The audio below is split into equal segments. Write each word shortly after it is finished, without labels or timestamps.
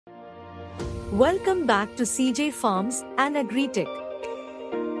Welcome back to CJ Farms and Agritech.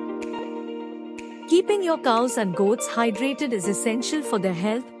 Keeping your cows and goats hydrated is essential for their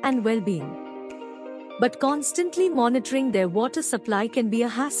health and well-being. But constantly monitoring their water supply can be a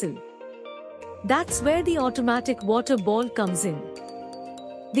hassle. That's where the automatic water ball comes in.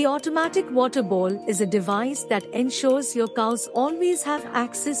 The automatic water ball is a device that ensures your cows always have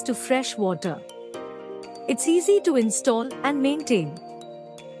access to fresh water. It's easy to install and maintain.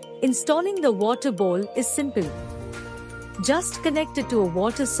 Installing the water ball is simple. Just connect it to a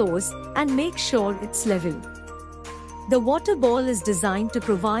water source and make sure it's level. The water ball is designed to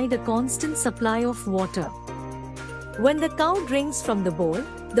provide a constant supply of water. When the cow drinks from the bowl,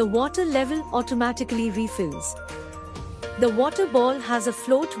 the water level automatically refills. The water ball has a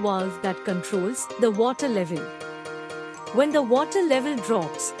float valve that controls the water level. When the water level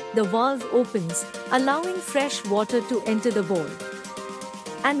drops, the valve opens, allowing fresh water to enter the bowl.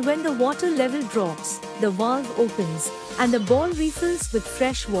 And when the water level drops, the valve opens, and the ball refills with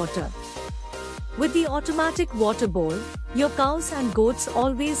fresh water. With the automatic water bowl, your cows and goats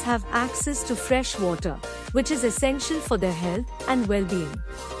always have access to fresh water, which is essential for their health and well-being.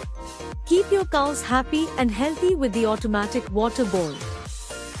 Keep your cows happy and healthy with the automatic water bowl.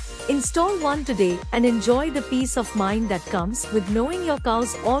 Install one today and enjoy the peace of mind that comes with knowing your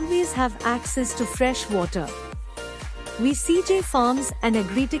cows always have access to fresh water. We CJ Farms and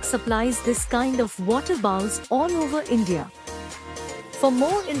Agritech supplies this kind of water bowls all over India. For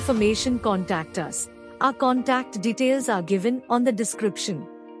more information, contact us. Our contact details are given on the description.